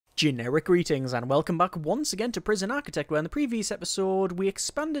Generic greetings and welcome back once again to Prison Architect, where in the previous episode we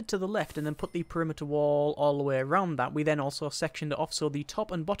expanded to the left and then put the perimeter wall all the way around that. We then also sectioned it off so the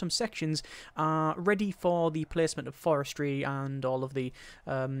top and bottom sections are ready for the placement of forestry and all of the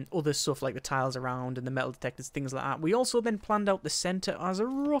other stuff like the tiles around and the metal detectors, things like that. We also then planned out the centre as a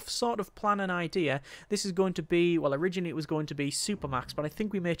rough sort of plan and idea. This is going to be, well, originally it was going to be Supermax, but I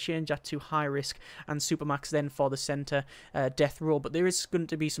think we may change that to high risk and Supermax then for the centre death row, but there is going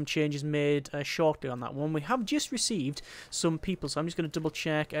to be some changes made shortly on that one. We have just received some people, so I'm just going to double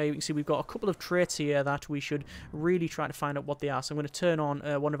check. You can see we've got a couple of traits here that we should really try to find out what they are. So I'm going to turn on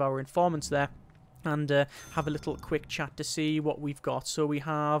one of our informants there and have a little quick chat to see what we've got. So we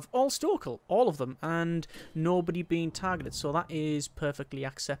have all Stokel, all of them, and nobody being targeted, so that is perfectly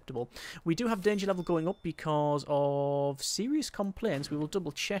acceptable. We do have danger level going up because of serious complaints. We will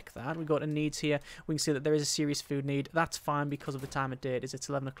double check that. We've got a needs here. We can see that there is a serious food need. That's fine because of the time of day. It's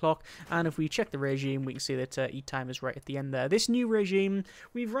 11 o'clock, and if we check the regime, we can see that eat time is right at the end there. This new regime,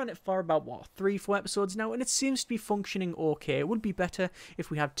 we've run it for about, what, 3-4 episodes now, and it seems to be functioning okay. It would be better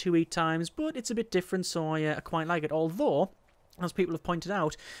if we had 2 eat times, but it's a bit different, so I quite like it. Although, as people have pointed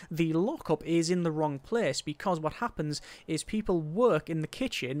out, the lockup is in the wrong place, because what happens is people work in the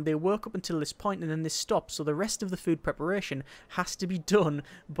kitchen, they work up until this point and then this stops, so the rest of the food preparation has to be done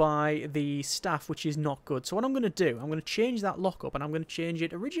by the staff, which is not good. So what I'm going to do, I'm going to change that lockup, and I'm going to change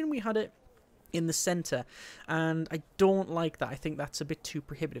it. Originally we had it in the centre, and I don't like that. I think that's a bit too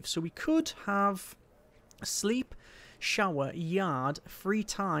prohibitive. So we could have sleep, shower, yard, free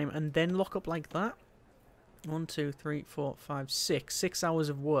time, and then lock up like that. 1, 2, 3, 4, 5, 6. 6 hours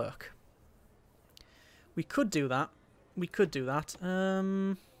of work. We could do that. We could do that.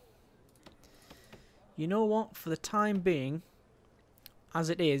 You know what? For the time being,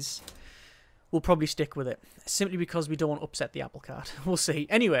 as it is, we'll probably stick with it. Simply because we don't want to upset the apple cart. We'll see.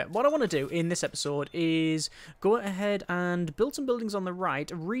 Anyway, what I want to do in this episode is go ahead and build some buildings on the right,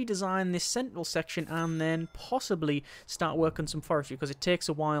 redesign this central section, and then possibly start working some forestry, because it takes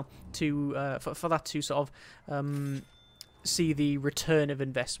a while to for that to sort of see the return of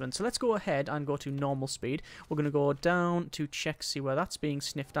investment. So let's go ahead and go to normal speed. We're going to go down to check, see where that's being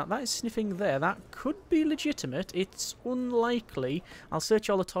sniffed at. That is sniffing there. That could be legitimate. It's unlikely. I'll search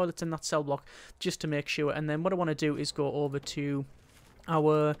all the toilets in that cell block just to make sure. And then what I want to do is go over to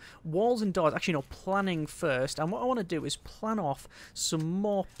our walls and doors. Actually, no, planning first. And what I want to do is plan off some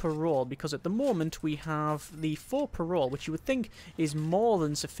more parole, because at the moment we have the 4 parole, which you would think is more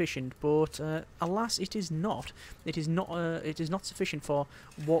than sufficient, but alas, it is not. It is not. It is not sufficient for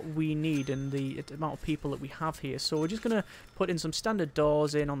what we need and the amount of people that we have here. So we're just going to put in some standard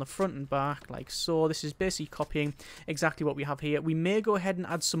doors in on the front and back, like so. This is basically copying exactly what we have here. We may go ahead and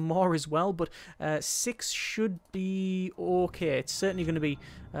add some more as well, but 6 should be okay. It's certainly going to be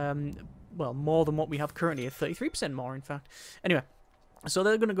well, more than what we have currently, 33% more in fact. Anyway, so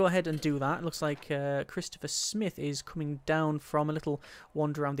they're going to go ahead and do that. It looks like Christopher Smith is coming down from a little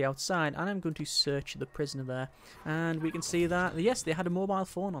wander around the outside, and I'm going to search the prisoner there, and we can see that yes, they had a mobile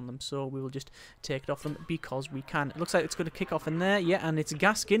phone on them, so we will just take it off them because we can. It looks like it's going to kick off in there, yeah, and it's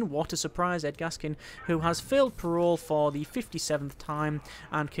Gaskin. What a surprise, Ed Gaskin, who has failed parole for the 57th time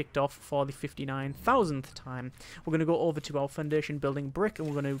and kicked off for the 59,000th time. We're going to go over to our foundation building brick, and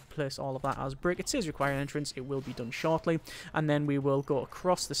we're going to place all of that as brick. It says require an entrance. It will be done shortly, and then we will go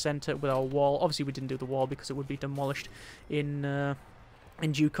across the centre with our wall. Obviously we didn't do the wall because it would be demolished in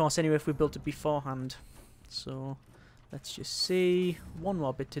due course anyway if we built it beforehand. So let's just see, one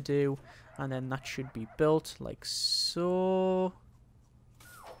more bit to do, and then that should be built like so.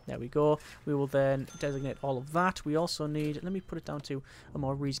 There we go. We will then designate all of that. We also need, let me put it down to a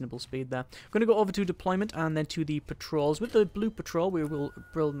more reasonable speed there. I'm going to go over to deployment and then to the patrols. With the blue patrol, we will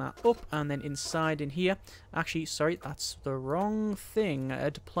build that up, and then inside in here, actually, sorry, that's the wrong thing.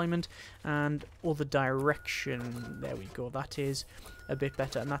 Deployment and other direction. There we go. That is a bit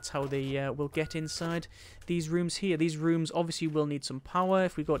better, and that's how they will get inside these rooms here. These rooms obviously will need some power.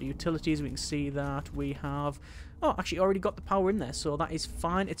 If we go to utilities, we can see that we have, oh, actually already got the power in there, so that is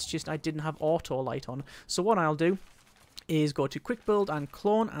fine. It's just I didn't have auto light on. So what I'll do is go to quick build and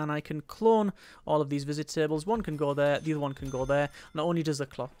clone, and I can clone all of these visit tables. One can go there, the other one can go there. Not only does it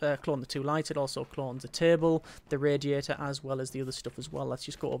clone the 2 lights, it also clones the table, the radiator, as well as the other stuff as well. Let's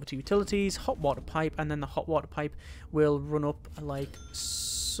just go over to utilities, hot water pipe, and then the hot water pipe will run up like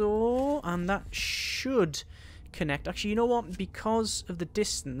so, and that should connect. Actually, you know what? Because of the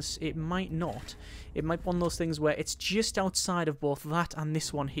distance, it might not. It might be one of those things where it's just outside of both that and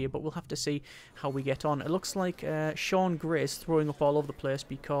this one here, but we'll have to see how we get on. It looks like Sean Gray is throwing up all over the place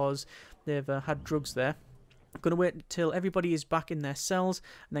because they've had drugs there. Going to wait until everybody is back in their cells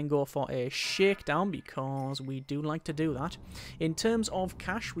and then go for a shakedown because we do like to do that. In terms of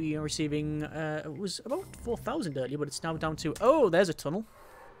cash, we are receiving, it was about 4,000 earlier, but it's now down to, oh, there's a tunnel.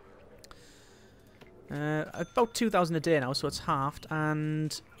 About 2,000 a day now, so it's halved,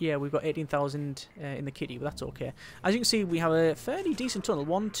 and yeah, we've got 18,000 in the kitty, but that's okay. As you can see, we have a fairly decent tunnel.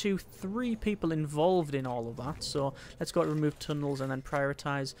 1, 2, 3 people involved in all of that, so let's go to remove tunnels and then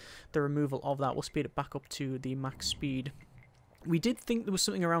prioritise the removal of that. We'll speed it back up to the max speed. We did think there was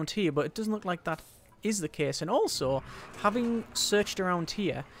something around here, but it doesn't look like that is the case. And also, having searched around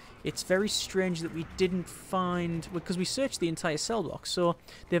here, it's very strange that we didn't find, because we searched the entire cell block, so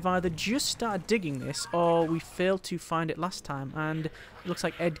they've either just started digging this or we failed to find it last time, and it looks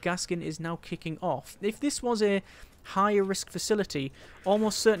like Ed Gaskin is now kicking off. If this was a higher risk facility,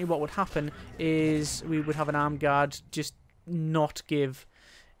 almost certainly what would happen is we would have an armed guard just not give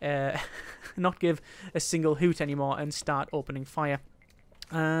not give a single hoot anymore and start opening fire.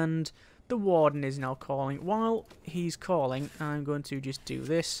 And the warden is now calling. While he's calling, I'm going to just do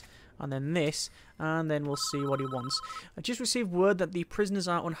this, and then we'll see what he wants. I just received word that the prisoners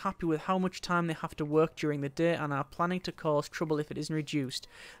are unhappy with how much time they have to work during the day and are planning to cause trouble if it isn't reduced.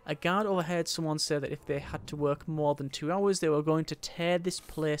 A guard overheard someone say that if they had to work more than 2 hours, they were going to tear this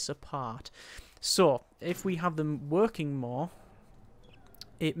place apart. So, if we have them working more,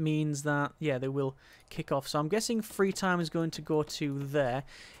 it means that, yeah, they will kick off. So I'm guessing free time is going to go to there.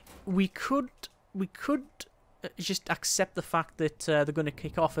 We could just accept the fact that they're going to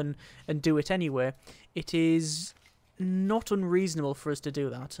kick off and do it anyway. It is not unreasonable for us to do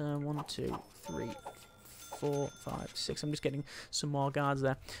that. 1, 2, 3, 4, 5, 6. I'm just getting some more guards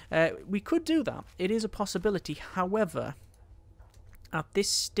there. We could do that. It is a possibility. However, at this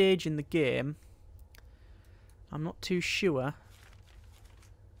stage in the game, I'm not too sure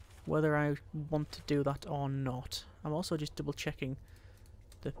whether I want to do that or not. I'm also just double checking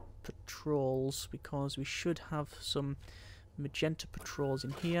the patrols because we should have some magenta patrols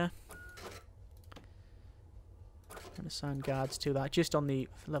in here. And assign guards to that, just on the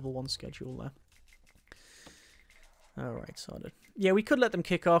level 1 schedule there. Alright, sorted. Yeah, we could let them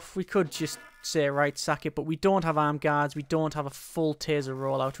kick off. We could just say, right, sack it, but we don't have armed guards. We don't have a full taser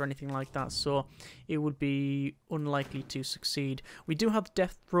rollout or anything like that, so it would be unlikely to succeed. We do have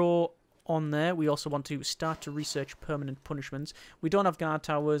death row on there. We also want to start to research permanent punishments. We don't have guard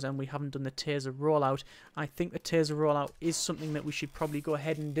towers, and we haven't done the taser rollout. I think the taser rollout is something that we should probably go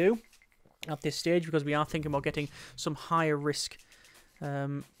ahead and do at this stage, because we are thinking about getting some higher risk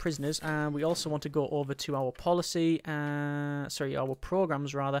prisoners, and we also want to go over to our policy, our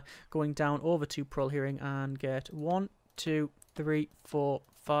programs rather, going down over to parole hearing and get 1, 2, 3, 4,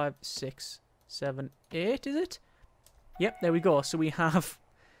 5, 6, 7, 8, is it? Yep, there we go. So we have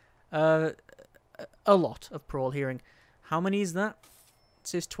a lot of parole hearing. How many is that? It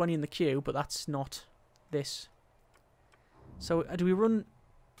says 20 in the queue, but that's not this. So do we run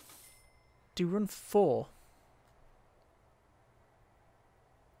 4?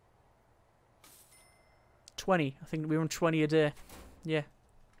 I think we run 20 a day. Yeah.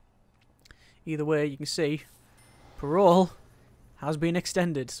 Either way, you can see parole has been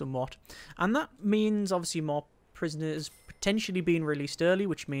extended somewhat. And that means obviously more prisoners potentially being released early,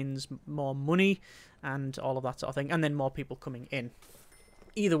 which means more money and all of that sort of thing. And then more people coming in.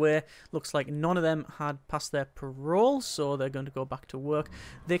 Either way, looks like none of them had passed their parole, so they're going to go back to work.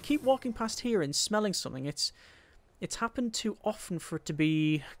 They keep walking past here and smelling something. It's happened too often for it to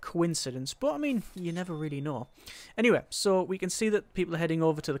be coincidence, but I mean, you never really know. Anyway, so we can see that people are heading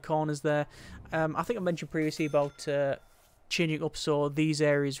over to the corners there. I think I mentioned previously about changing up so these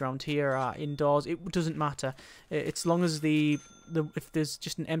areas around here are indoors. It doesn't matter. It's long as if there's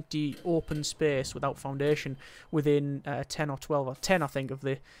just an empty open space without foundation within 10 or 12 or 10 I think of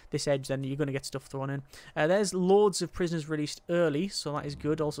this edge, then you're going to get stuff thrown in. There's loads of prisoners released early, so that is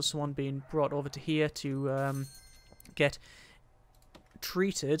good. Also someone being brought over to here to get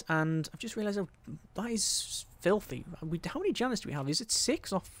treated, and I've just realised that is filthy. How many janitors do we have? Is it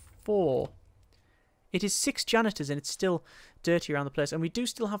 6 or 4? It is 6 janitors, and it's still dirty around the place. And we do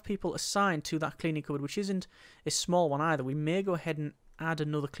still have people assigned to that cleaning cupboard, which isn't a small one either. We may go ahead and add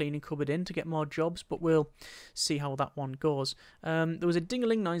another cleaning cupboard in to get more jobs, but we'll see how that one goes. There was a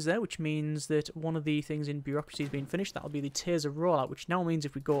ding-a-ling noise there, which means that one of the things in bureaucracy has been finished. That'll be the taser rollout, which now means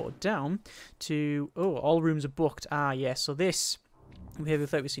if we go down to... Oh, all rooms are booked. Ah, yes. So this... Behaviour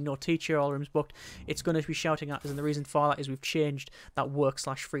therapy, see no teacher, all rooms booked. It's going to be shouting at us, and the reason for that is we've changed that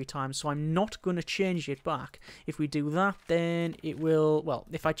work/free time. So I'm not going to change it back. If we do that, then it will, well,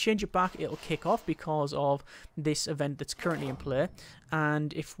 if I change it back, it'll kick off because of this event that's currently in play.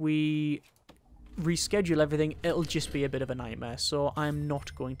 And if we reschedule everything, it'll just be a bit of a nightmare, so I'm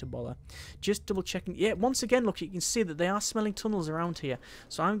not going to bother. Just double checking. Yeah, once again, look, you can see that they are smelling tunnels around here,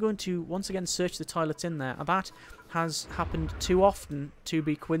 so I'm going to once again search the toilets in there. That has happened too often to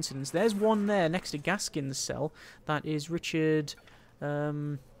be coincidence. There's one there next to Gaskin's cell. That is Richard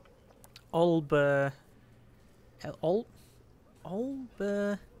Olber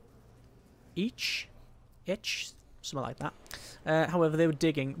Itch, something like that. However, they were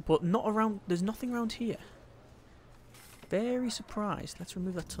digging, but not around. There's nothing around here. Very surprised. Let's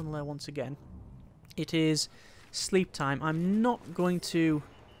remove that tunnel there once again. It is sleep time. I'm not going to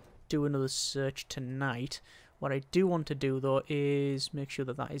do another search tonight. What I do want to do, though, is make sure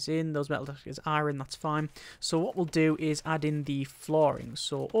that that is in. Those metal detectors are in, that's fine. So what we'll do is add in the flooring.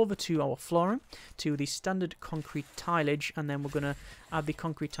 So over to our flooring, to the standard concrete tilage, and then we're going to add the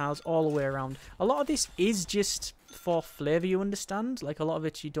concrete tiles all the way around. A lot of this is just for flavour, you understand? Like, a lot of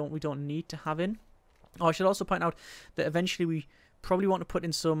it we don't need to have in. Oh, I should also point out that eventually we probably want to put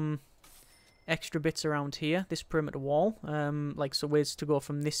in some extra bits around here, this perimeter wall, like so ways to go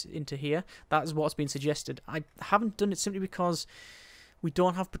from this into here. That is what's been suggested. I haven't done it simply because we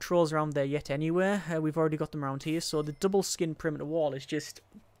don't have patrols around there yet anywhere. We've already got them around here, so the double skin perimeter wall is just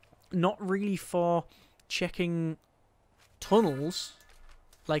not really for checking tunnels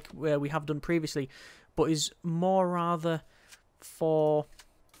like where we have done previously, but is more rather for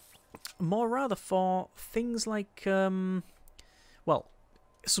things like well,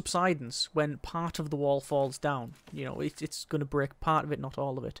 subsidence. When part of the wall falls down, you know, it's going to break part of it, not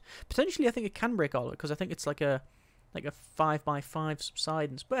all of it. Potentially, I think it can break all of it, because I think it's like a 5x5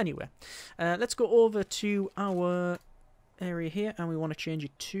 subsidence. But anyway, let's go over to our area here, and we want to change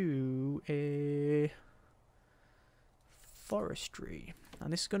it to a forestry,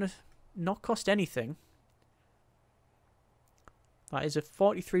 and this is going to not cost anything. That is a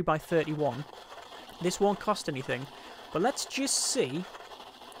 43 by 31. This won't cost anything, but let's just see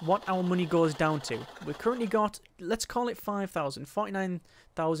what our money goes down to. We've currently got, let's call it 5,000,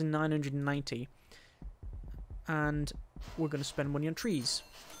 49,990, and we're going to spend money on trees.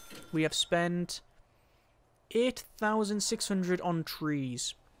 We have spent 8,600 on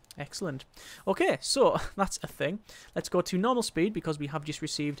trees. Excellent. Okay, so that's a thing. Let's go to normal speed, because we have just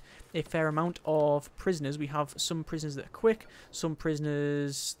received a fair amount of prisoners. We have some prisoners that are quick, some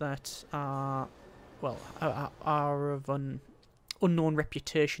prisoners that are, well, are of an unknown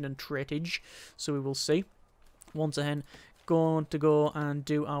reputation and traitage, so we will see. Once again, going to go and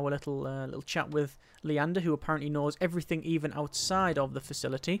do our little chat with Leander, who apparently knows everything even outside of the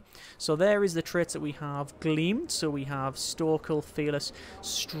facility. So there is the traits that we have gleamed. So we have Stokel, Fearless,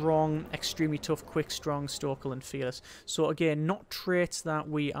 Strong, Extremely Tough, Quick, Strong, Stokel, and Fearless. So again, not traits that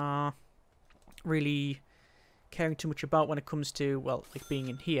we are really caring too much about when it comes to, well, like being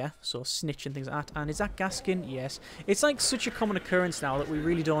in here, so snitch and things like that. And is that Gaskin? Yes. It's like such a common occurrence now that we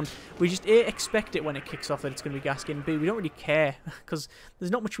really don't, we just A, expect it when it kicks off that it's going to be Gaskin, B, we don't really care, because there's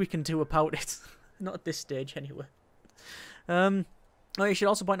not much we can do about it. Not at this stage, anyway. Oh, I should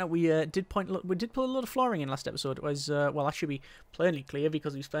also point out we did put a lot of flooring in last episode. It was, well, that should be plainly clear,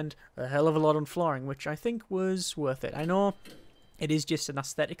 because we spent a hell of a lot on flooring, which I think was worth it. I know it is just an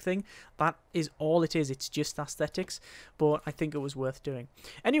aesthetic thing. That is all it is. It's just aesthetics. But I think it was worth doing.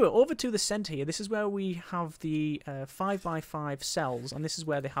 Anyway, over to the centre here. This is where we have the 5x5 cells. And this is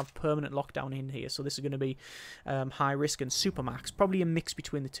where they have permanent lockdown in here. So this is going to be high risk and supermax. Probably a mix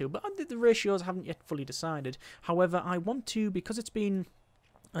between the two. But the ratios haven't yet fully decided. However, I want to, because it's going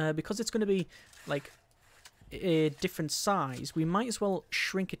to be like a different size, we might as well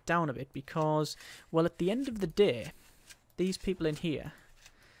shrink it down a bit. Because, well, at the end of the day, these people in here,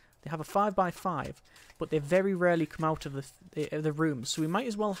 they have a 5x5, but they very rarely come out of the rooms, so we might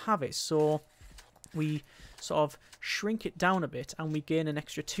as well have it so we sort of shrink it down a bit, and we gain an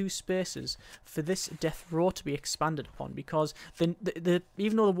extra 2 spaces for this death row to be expanded upon, because even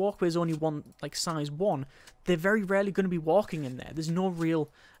though the walkway is only size 1, they're very rarely going to be walking in there. There's no real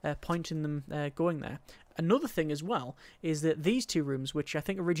point in them going there. Another thing as well is that these 2 rooms, which I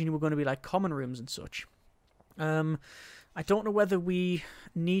think originally were going to be like common rooms and such, I don't know whether we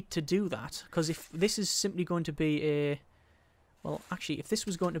need to do that, because if this is simply going to be a, well, actually, if this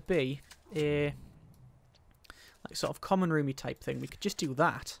was going to be a like sort of common roomy type thing, we could just do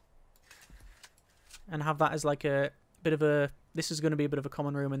that and have that as like a bit of a, this is going to be a bit of a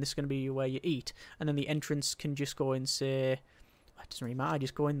common room, and this is going to be where you eat, and then the entrance can just go in, say, it doesn't really matter, I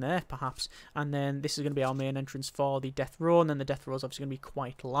just go in there perhaps, and then this is going to be our main entrance for the death row, and then the death row is obviously going to be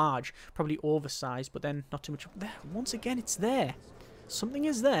quite large, probably oversized, but then not too much. There, once again, it's there. Something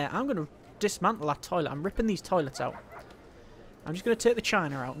is there. I'm going to dismantle that toilet. I'm ripping these toilets out. I'm just going to take the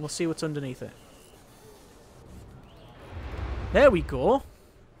china out, and we'll see what's underneath it. There we go.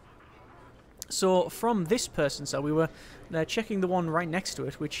 So from this person's cell, we were checking the one right next to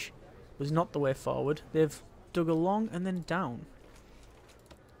it, which was not the way forward. They've dug along and then down.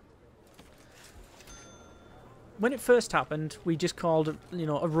 When it first happened, we just called, you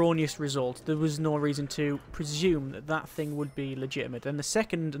know, erroneous result. There was no reason to presume that that thing would be legitimate. And the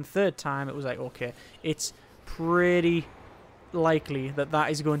second and third time, it was like, okay, it's pretty likely that that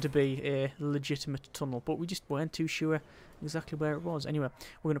is going to be a legitimate tunnel. But we just weren't too sure exactly where it was. Anyway,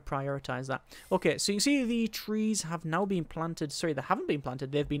 we're going to prioritise that. Okay, so you can see the trees have now been planted. Sorry, they haven't been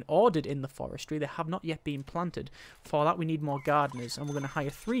planted. They've been ordered in the forestry. They have not yet been planted. For that, we need more gardeners. And we're going to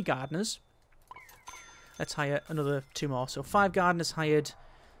hire 3 gardeners. Let's hire another 2 more. So 5 gardeners hired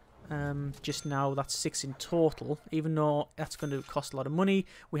just now. That's 6 in total. Even though that's going to cost a lot of money,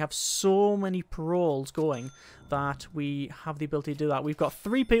 we have so many paroles going that we have the ability to do that. We've got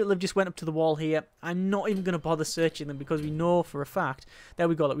 3 people that have just went up to the wall here. I'm not even going to bother searching them because we know for a fact. There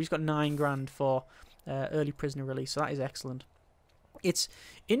we go. Look, we've just got 9 grand for early prisoner release. So that is excellent. It's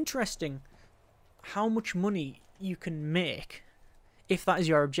interesting how much money you can make, if that is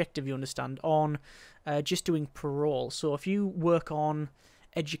your objective, you understand, on just doing parole. So if you work on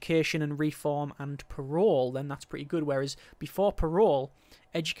education and reform and parole, then that's pretty good. Whereas before parole,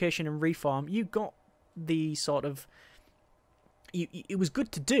 education and reform, you got the sort of... it was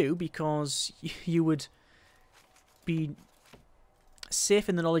good to do because you would be safe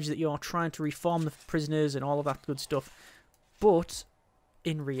in the knowledge that you're trying to reform the prisoners and all of that good stuff. But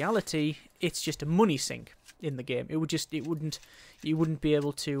in reality, it's just a money sink in the game. You wouldn't be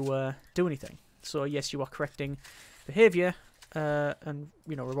able to do anything. So yes, you are correcting behaviour and,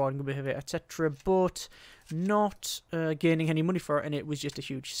 you know, rewarding good behaviour, etc., but not gaining any money for it, and it was just a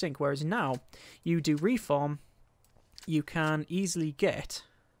huge sink. Whereas now, you do reform, you can easily get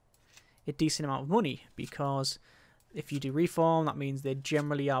a decent amount of money, because if you do reform, that means they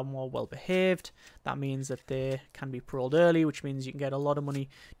generally are more well behaved. That means that they can be paroled early, which means you can get a lot of money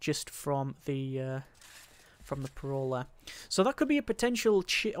just from the parole there. So that could be a potential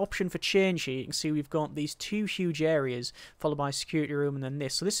option for change here. You can see we've got these 2 huge areas, followed by a security room and then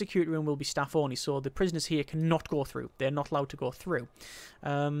this. So this security room will be staff only, so the prisoners here cannot go through. They're not allowed to go through.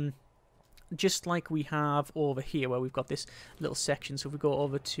 Just like we have over here, where we've got this little section. So if we go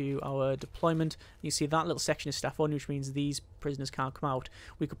over to our deployment, you see that little section is staff only, which means these prisoners can't come out.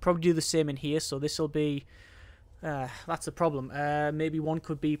 We could probably do the same in here, so this will be... that's the problem. Maybe one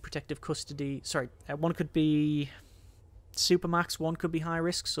could be protective custody. Sorry, one could be supermax, one could be high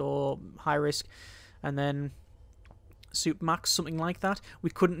risk, so high risk, and then supermax, something like that. We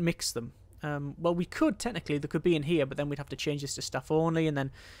couldn't mix them. Well, we could technically. They could be in here, but then we'd have to change this to staff only, and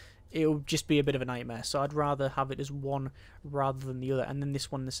then it would just be a bit of a nightmare. So I'd rather have it as one rather than the other. And then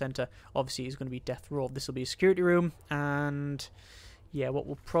this one in the centre, obviously, is going to be death row. This will be a security room, and... yeah, what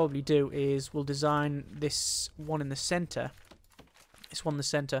we'll probably do is we'll design this one in the centre. This one in the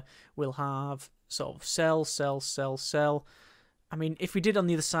centre will have sort of cell, cell, cell, cell. I mean, if we did on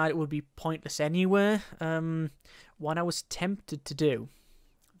the other side, it would be pointless anywhere. What I was tempted to do,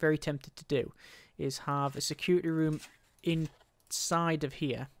 very tempted to do, is have a security room inside of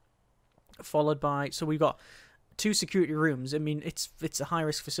here, followed by... so we've got 2 security rooms. I mean, it's a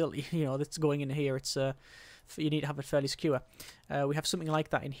high-risk facility, you know, that's going in here. It's... you need to have it fairly secure. We have something like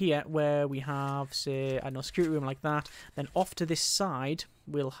that in here, where we have, say, I don't know, security room like that. Then off to this side,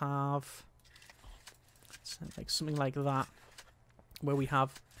 we'll have like something like that, where we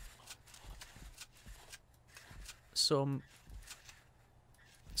have some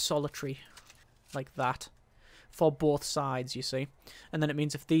solitary like that for both sides, you see. And then it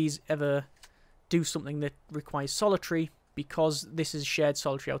means if these ever do something that requires solitary, because this is shared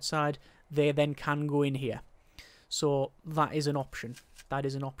solitary outside, they then can go in here. So that is an option. That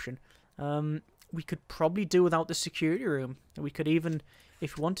is an option. We could probably do without the security room. We could even,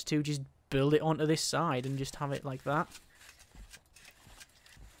 if we wanted to, just build it onto this side and just have it like that.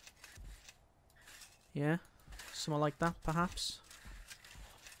 Yeah, something like that, perhaps.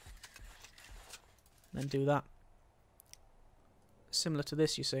 Then do that. Similar to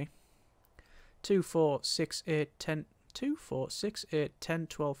this, you see. 2, 4, 6, 8, 10... 2, 4, 6, 8, 10,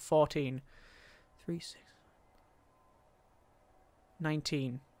 12, 14, 3, 6,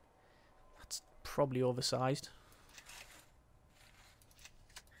 19. That's probably oversized.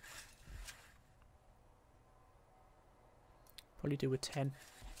 Probably do a 10.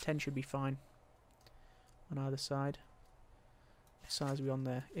 10 should be fine on either side. What size are we on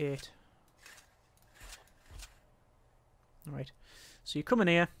there? 8. Alright. So you come in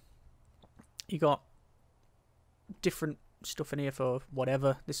here. You got different stuff in here for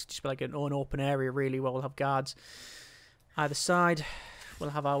whatever. This is just like an open area, really, where we'll have guards. Either side,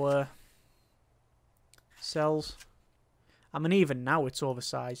 we'll have our cells. I mean, even now it's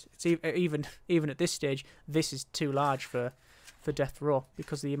oversized. It's even at this stage, this is too large for death row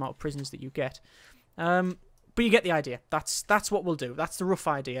because of the amount of prisoners that you get. But you get the idea. That's what we'll do. That's the rough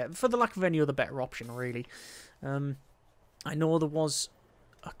idea, for the lack of any other better option, really. I know there was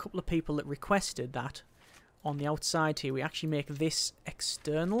a couple of people that requested that on the outside here we actually make this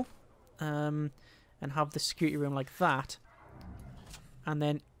external, and have the security room like that, and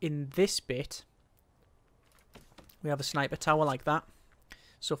then in this bit we have a sniper tower like that.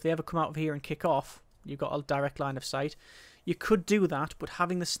 So if they ever come out of here and kick off, you've got a direct line of sight. You could do that, but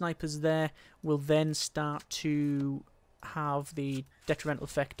having the snipers there will then start to have the detrimental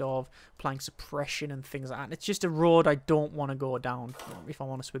effect of applying suppression and things like that. And it's just a road I don't want to go down, if I'm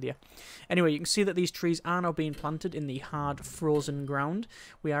honest with you. Anyway, you can see that these trees are now being planted in the hard frozen ground.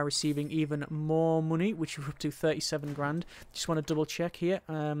 We are receiving even more money, which we're up to 37 grand. Just want to double check here.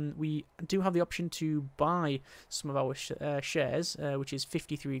 We do have the option to buy some of our shares, which is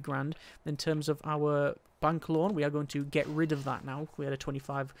 53 grand. In terms of our bank loan, we are going to get rid of that now. We had a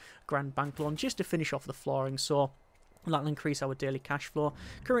 25 grand bank loan just to finish off the flooring, so that'll increase our daily cash flow.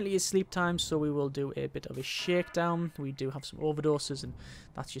 Currently is sleep time, so we will do a bit of a shakedown. We do have some overdoses, and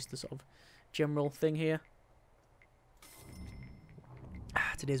that's just the sort of general thing here.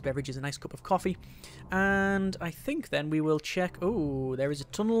 Today's beverage is a nice cup of coffee. And I think then we will check... Oh, there is a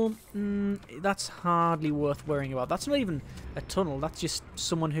tunnel. That's hardly worth worrying about. That's not even a tunnel. That's just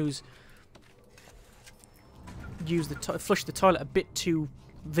someone who's flushed the toilet a bit too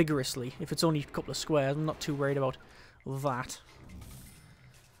vigorously. If it's only a couple of squares, I'm not too worried about that.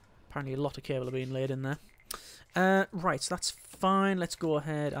 Apparently a lot of cable are being laid in there. Right, so that's fine. Let's go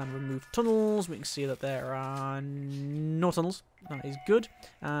ahead and remove tunnels. We can see that there are no tunnels. That is good.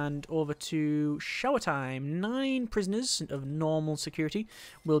 And over to shower time. 9 prisoners of normal security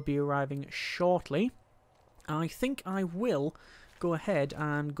will be arriving shortly. I think I will go ahead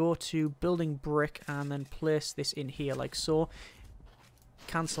and go to building brick and then place this in here like so.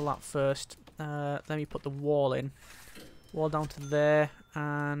 Cancel that first. Let me put the wall in. Wall down to there,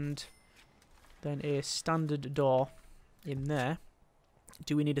 and then a standard door in there.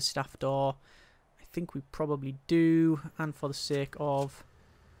 Do we need a staff door? I think we probably do, and for the sake of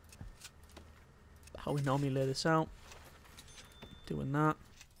how we normally lay this out, doing that.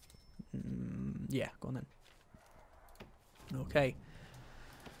 Yeah, go on then. Okay.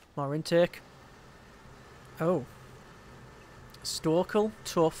 More intake. Oh. Storkel,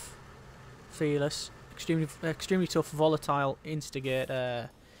 tough, fearless, extremely tough, volatile, instigate.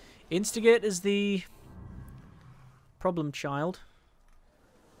 Instigate is the problem child.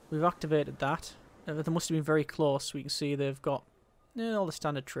 We've activated that. They must have been very close. We can see they've got all the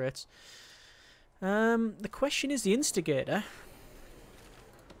standard traits. The question is the instigator.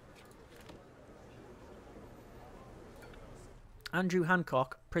 Andrew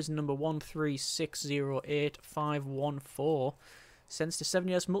Hancock, prison number 136085514, sentenced to 7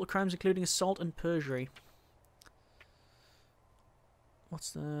 years for multiple crimes including assault and perjury.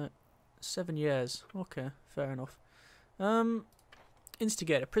 What's the 7 years? Okay, fair enough.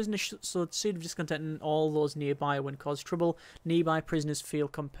 Instigator. Prisoner sowed seed of discontent in all those nearby when caused trouble. Nearby prisoners feel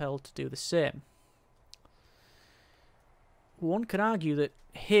compelled to do the same. One could argue that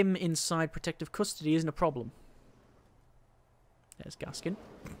him inside protective custody isn't a problem. There's Gaskin.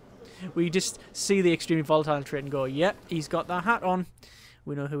 We just see the extremely volatile trait and go, yep, he's got that hat on.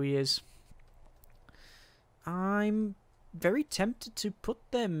 We know who he is. I'm very tempted to put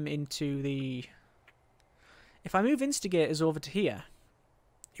them into the... If I move instigators over to here,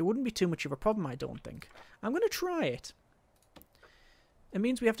 it wouldn't be too much of a problem, I don't think. I'm going to try it. It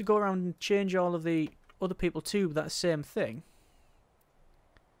means we have to go around and change all of the other people to that same thing.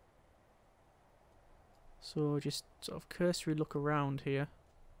 So just sort of cursory look around here.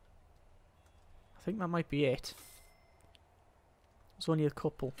 I think that might be it. There's only a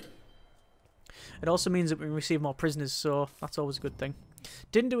couple. It also means that we receive more prisoners, so that's always a good thing.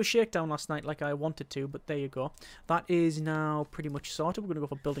 Didn't do a shakedown last night like I wanted to, but there you go. That is now pretty much sorted. We're going to go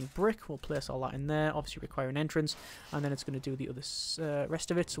for building brick. We'll place all that in there. Obviously require an entrance. And then it's going to do the other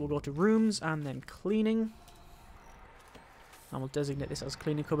rest of it. So we'll go to rooms and then cleaning. And we'll designate this as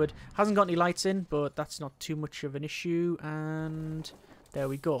cleaning cupboard. Hasn't got any lights in, but that's not too much of an issue. And there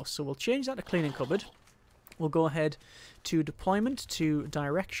we go. So we'll change that to cleaning cupboard. We'll go ahead to deployment, to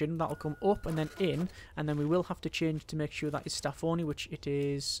direction. That'll come up and then in. And then we will have to change to make sure that is staff only, which it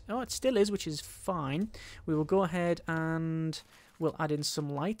is. Oh, it still is, which is fine. We will go ahead and we'll add in some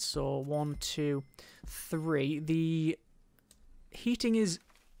lights. So 1, 2, 3. The heating is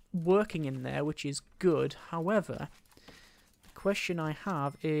working in there, which is good. However, question I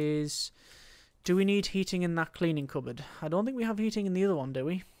have is, do we need heating in that cleaning cupboard? I don't think we have heating in the other one, do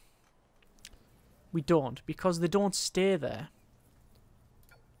we? We don't, because they don't stay there.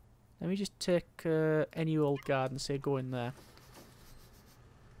 Let me just take any old guard and say go in there.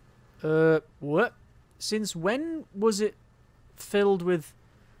 What? Since when was it filled with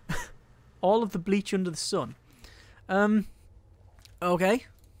all of the bleach under the sun? Okay.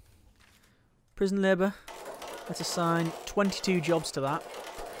 Prison labour. Let's assign 22 jobs to that.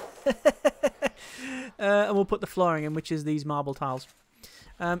 And we'll put the flooring in, which is these marble tiles.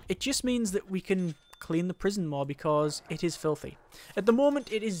 It just means that we can clean the prison more because it is filthy. At the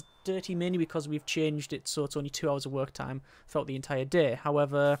moment, it is dirty mainly because we've changed it so it's only 2 hours of work time throughout the entire day.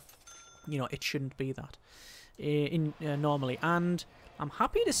 However, you know, it shouldn't be that normally. And I'm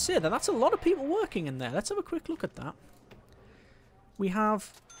happy to say that that's a lot of people working in there. Let's have a quick look at that. We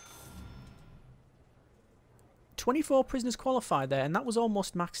have 24 prisoners qualified there, and that was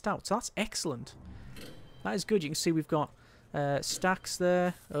almost maxed out. So that's excellent. That is good. You can see we've got stacks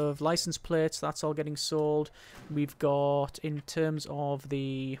there of license plates. That's all getting sold. We've got, in terms of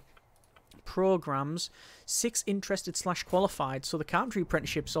the programs, 6 interested / qualified. So the carpentry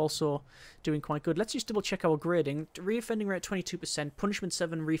apprenticeship's also doing quite good. Let's just double check our grading. Reoffending rate 22%, punishment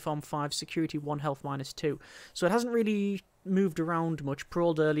 7, reform 5, security 1, health -2. So it hasn't really moved around much.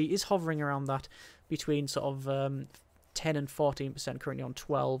 Paroled early is hovering around that between sort of 10 and 14%, currently on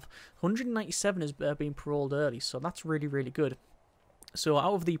 12. 197 has been paroled early, so that's really, really good. So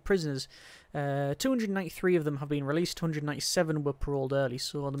out of the prisoners, 293 of them have been released, 197 were paroled early,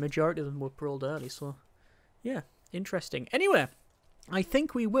 so the majority of them were paroled early, so yeah, interesting. Anyway, I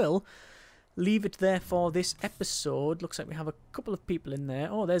think we will leave it there for this episode. Looks like we have a couple of people in there.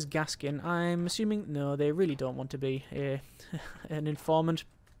 Oh, there's Gaskin. I'm assuming, no, they really don't want to be an informant.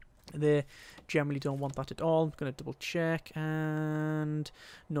 They generally don't want that at all. I'm going to double check, and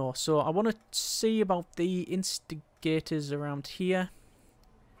no. So I want to see about the instigators around here.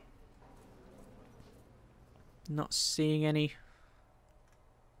 Not seeing any.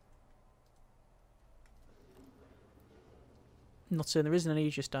 Not saying there isn't any,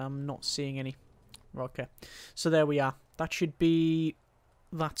 just I'm not seeing any. Okay, so there we are. That should be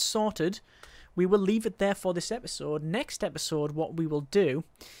that sorted. We will leave it there for this episode. Next episode, what we will do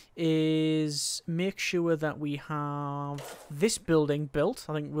is make sure that we have this building built.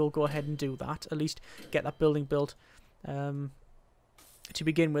 I think we'll go ahead and do that. At least get that building built. To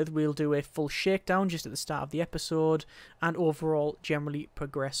begin with, we'll do a full shakedown just at the start of the episode, and overall generally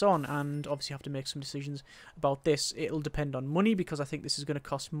progress on, and obviously have to make some decisions about this. It'll depend on money, because I think this is going to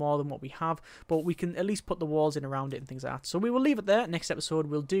cost more than what we have, but we can at least put the walls in around it and things like that. So we will leave it there. Next episode,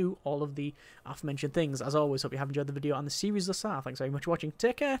 we'll do all of the aforementioned things. As always, hope you have enjoyed the video and the series thus far. Thanks very much for watching.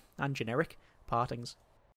 Take care, and generic partings.